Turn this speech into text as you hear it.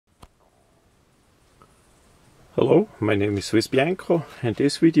Hello, my name is Swiss Bianco. In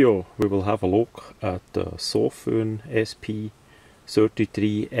this video we will have a look at the Sofirn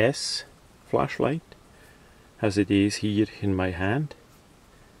sp33S flashlight as it is here in my hand.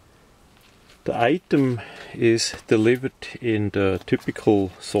 The item is delivered in the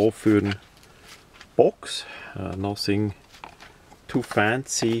typical Sofirn box, nothing too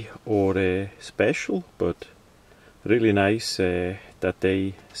fancy or special, but really nice that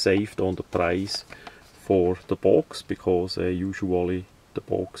they saved on the price for the box, because usually the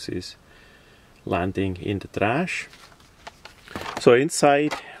box is landing in the trash. So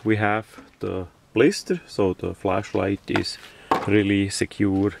inside we have the blister, so the flashlight is really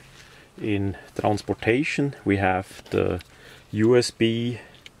secure in transportation. We have the USB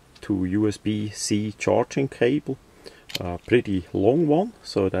to USB-C charging cable, a pretty long one,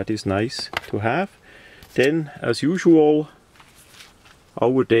 so that is nice to have. Then, as usual,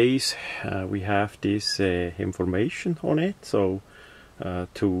 nowadays we have this information on it. So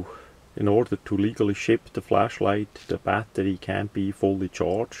in order to legally ship the flashlight, the battery can't be fully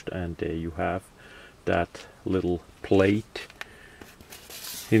charged, and you have that little plate,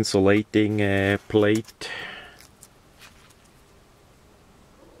 insulating plate,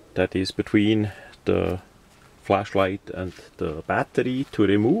 that is between the flashlight and the battery to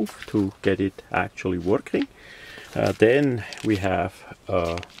remove to get it actually working. Then we have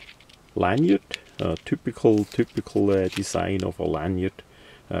a lanyard, a typical design of a lanyard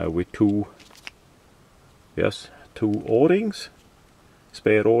with two O-rings.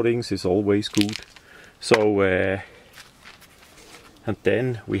 Spare O-rings is always good. So and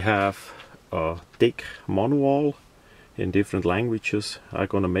then we have a thick manual in different languages. I'm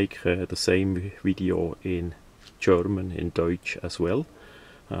gonna make the same video in German, in Deutsch as well,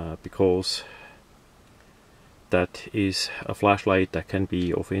 because that is a flashlight that can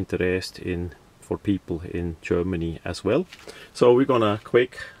be of interest for people in Germany as well. So we're gonna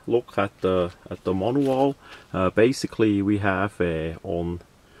quick look at the manual. Basically we have on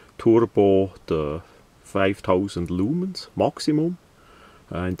turbo the 5000 lumens maximum.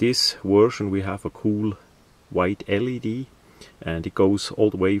 In this version we have a cool white LED, and it goes all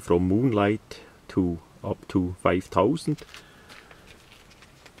the way from moonlight to up to 5000.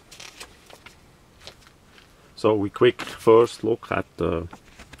 So we quick first look at the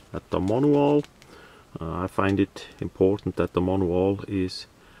manual. I find it important that the manual is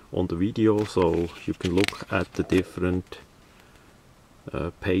on the video, so you can look at the different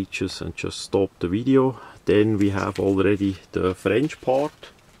pages and just stop the video. Then we have already the French part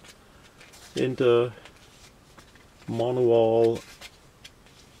in the manual,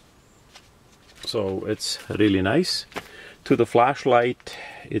 so it's really nice. To the flashlight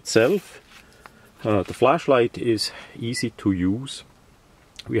itself, the flashlight is easy to use.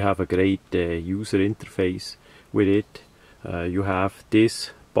 We have a great user interface with it. You have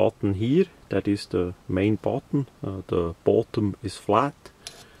this button here, that is the main button. The bottom is flat,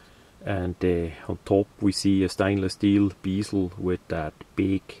 and on top we see a stainless steel bezel with that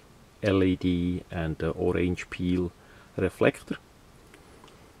big LED and the orange peel reflector.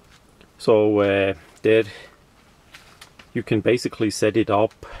 So there you can basically set it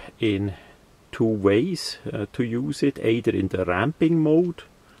up in two ways to use it, either in the ramping mode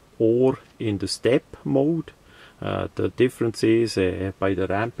or in the step mode. The difference is by the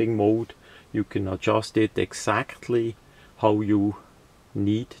ramping mode you can adjust it exactly how you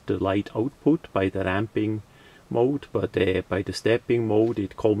need the light output by the ramping mode, but by the stepping mode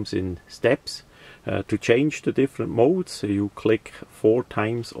it comes in steps. To change the different modes you click 4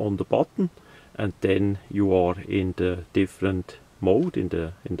 times on the button, and then you are in the different mode, in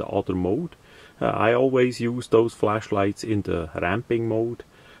the other mode. I always use those flashlights in the ramping mode.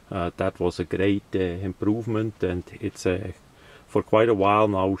 That was a great improvement, and it's for quite a while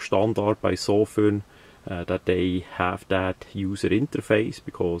now standard by Sofirn that they have that user interface,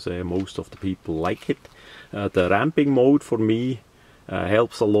 because most of the people like it. The ramping mode for me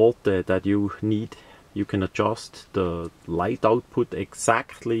helps a lot, that you can adjust the light output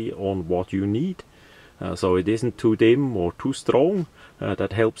exactly on what you need, so it isn't too dim or too strong.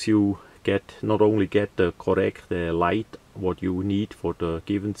 That helps you not only get the correct light what you need for the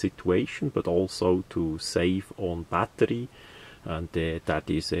given situation, but also to save on battery, and that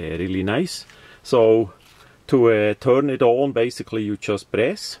is really nice. So to turn it on, basically you just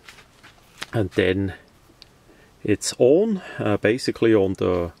press and then it's on, basically on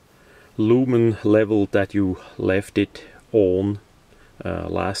the lumen level that you left it on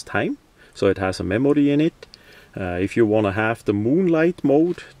last time. So it has a memory in it. If you want to have the moonlight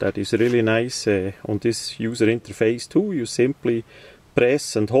mode, that is really nice on this user interface too. You simply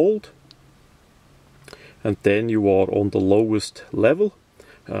press and hold, and then you are on the lowest level,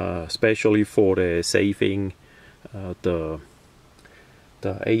 especially for saving the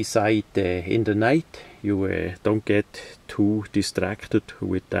A side in the night. You don't get too distracted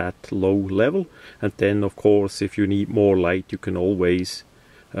with that low level. And then of course, if you need more light, you can always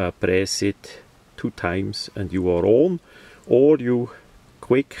press it 2 times and you are on, or you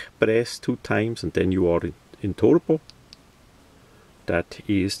quick press 2 times and then you are in turbo. That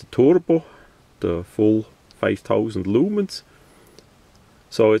is the turbo, the full 5000 lumens.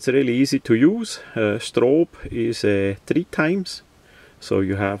 So it's really easy to use. Strobe is 3 times. So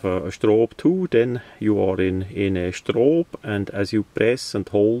you have a strobe 2, then you are in a strobe, and as you press and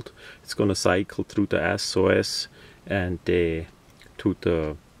hold, it's going to cycle through the SOS and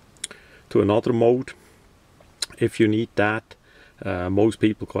to another mode. If you need that, most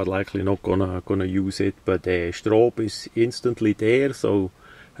people quite likely not gonna use it, but the strobe is instantly there. So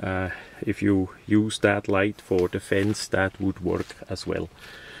if you use that light for defense, that would work as well.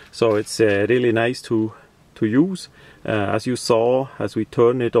 So it's really nice to use. As you saw, as we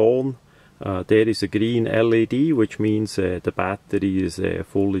turn it on, there is a green LED, which means the battery is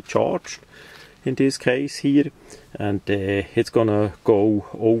fully charged in this case here, and it's gonna go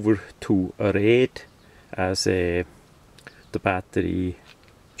over to a red as the battery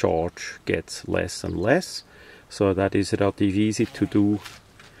charge gets less and less. So that is relatively easy to do,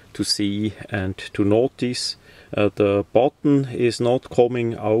 to see and to notice. The button is not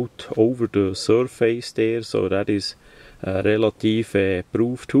coming out over the surface there, so that is relative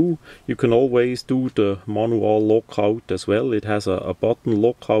proof too. You can always do the manual lockout as well. It has a button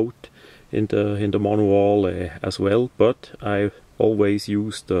lockout in the manual as well, but I always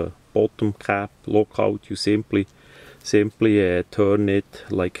use the bottom cap lockout. You simply turn it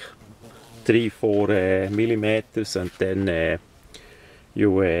like 3-4 millimeters, and then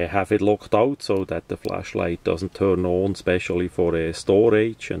you have it locked out so that the flashlight doesn't turn on, especially for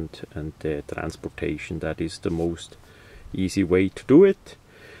storage and transportation. That is the most easy way to do it.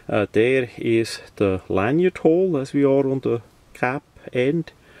 There is the lanyard hole as we are on the cap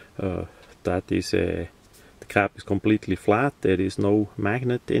end. That is the cap is completely flat. There is no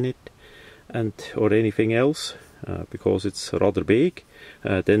magnet in it or anything else because it's rather big.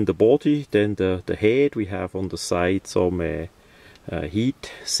 Then the body, then the head. We have on the side some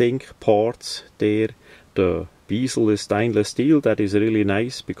heat sink parts there. The bezel is stainless steel. That is really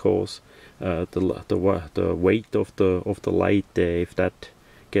nice because the weight of the light, if that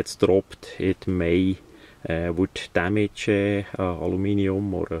gets dropped, it may would damage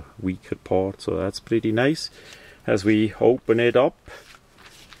aluminium or a weaker part. So that's pretty nice. As we open it up,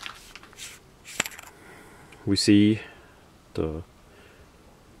 we see the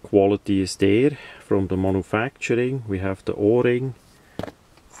quality is there from the manufacturing. We have the O-ring,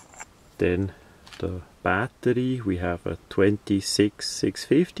 then the battery. We have a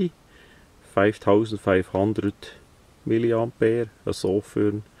 26650, 5500 milliampere, a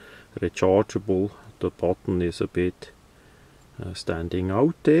sofirn, rechargeable. The button is a bit standing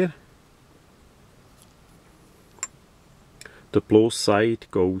out there. The plus side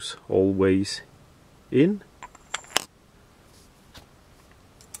goes always in.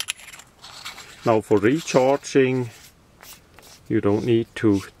 Now for recharging, you don't need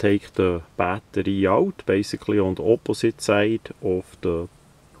to take the battery out. Basically on the opposite side of the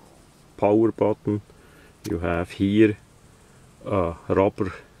power button you have here a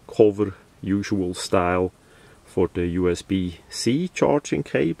rubber cover, usual style, for the USB-C charging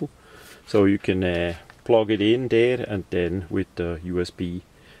cable. So you can plug it in there, and then with the USB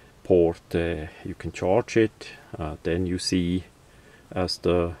port you can charge it. Then you see as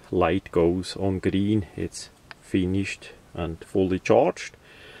the light goes on green, it's finished and fully charged.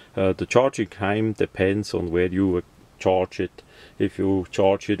 The charging time depends on where you charge it. If you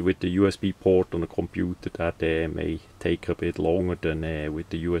charge it with the USB port on a computer, that may take a bit longer than with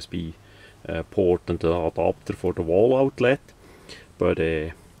the USB port and the adapter for the wall outlet. But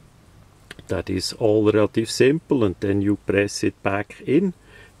that is all relative simple, and then you press it back in,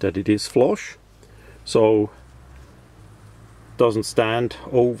 that it is flush. So doesn't stand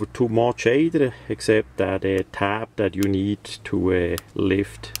over too much either, except that tab that you need to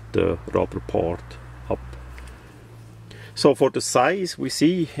lift the rubber part up. So for the size, we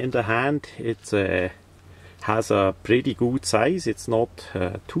see in the hand it has a pretty good size. It's not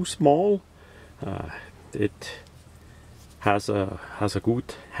too small. It has a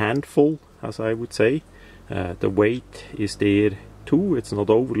good handful, as I would say. The weight is there too. It's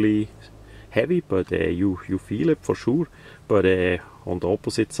not overly heavy, but you feel it for sure. But on the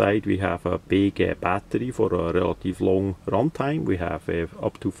opposite side, we have a big battery for a relative long runtime. We have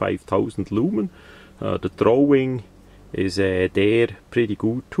up to 5000 lumen. The drawing is there pretty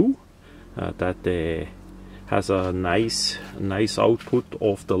good too. That has a nice output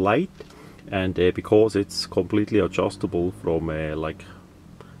of the light, and because it's completely adjustable from like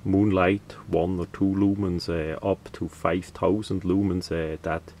moonlight 1 or 2 lumens up to 5000 lumens,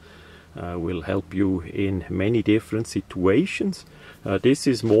 that will help you in many different situations. This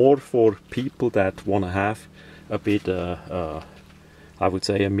is more for people that want to have a bit I would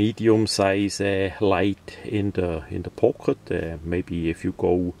say a medium size light in the pocket. Maybe if you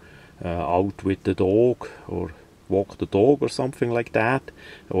go out with the dog or walk the dog or something like that,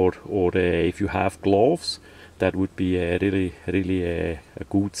 or if you have gloves, that would be really a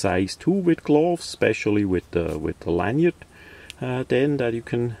good size too with gloves, especially with the lanyard then that you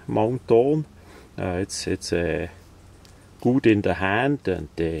can mount on. It's good in the hand, and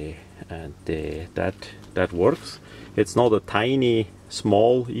that works. It's not a tiny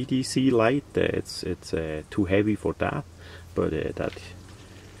small EDC light. It's too heavy for that, but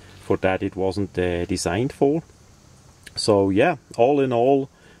that it wasn't designed for. So yeah, all in all,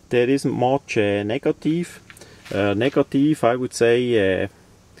 there isn't much negative. Negative, I would say,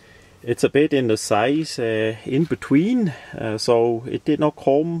 it's a bit in the size in between. So it did not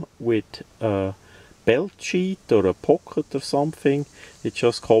come with a belt sheet or a pocket or something. It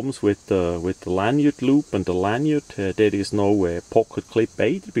just comes with the lanyard loop and the lanyard. There is no pocket clip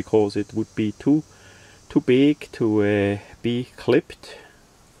either, because it would be too big to be clipped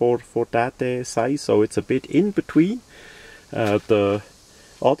for that size. So it's a bit in between. The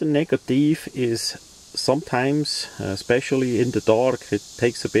other negative is sometimes, especially in the dark, it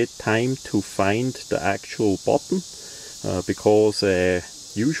takes a bit time to find the actual button, because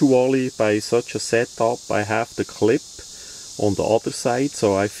usually by such a setup I have the clip on the other side,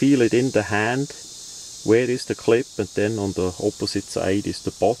 so I feel it in the hand where is the clip, and then on the opposite side is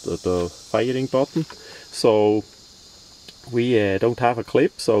the firing button. So we don't have a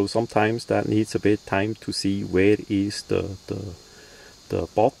clip, so sometimes that needs a bit time to see where is the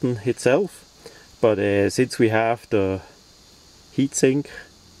button itself. But since we have the heatsink,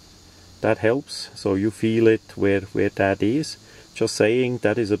 that helps, so you feel it where that is. Just saying,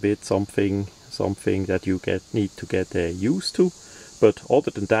 that is a bit something that you need to get used to. But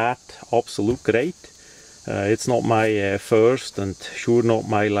other than that, absolute great. It's not my first and sure not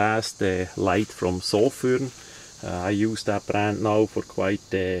my last light from Sofirn. I use that brand now for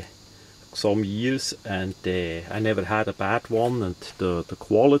quite some years, and I never had a bad one, and the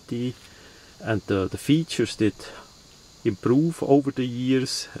quality and the features did improve over the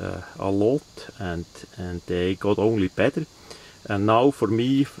years a lot, and they got only better. And now for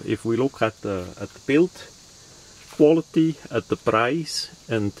me, if we look at the build quality, at the price,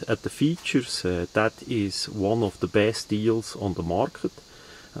 and at the features, that is one of the best deals on the market.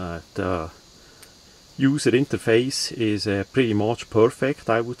 The user interface is pretty much perfect,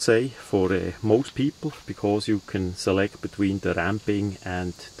 I would say, for most people, because you can select between the ramping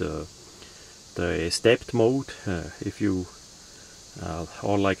and the stepped mode. If you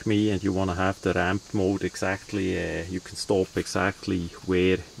are like me and you want to have the ramp mode exactly, you can stop exactly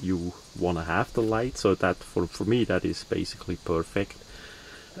where you want to have the light. So that for me, that is basically perfect.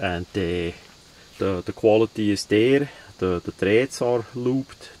 And the quality is there. The threads are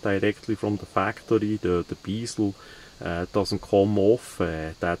looped directly from the factory. The bezel doesn't come off.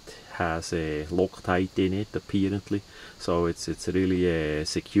 That has a Loctite in it apparently, so it's really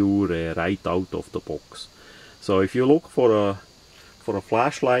secure right out of the box. So if you look for a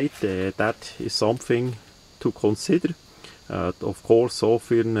flashlight, that is something to consider. Of course,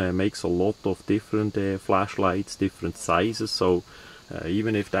 Sofirn makes a lot of different flashlights, different sizes, so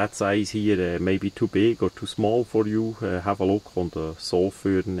even if that size here may be too big or too small for you, have a look on the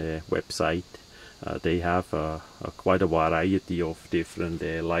Sofirn website. They have quite a variety of different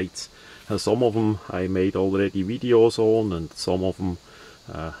lights. Some of them I made already videos on, and some of them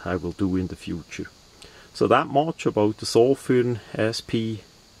I will do in the future. So that much about the Sofirn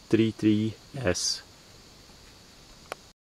sp33S.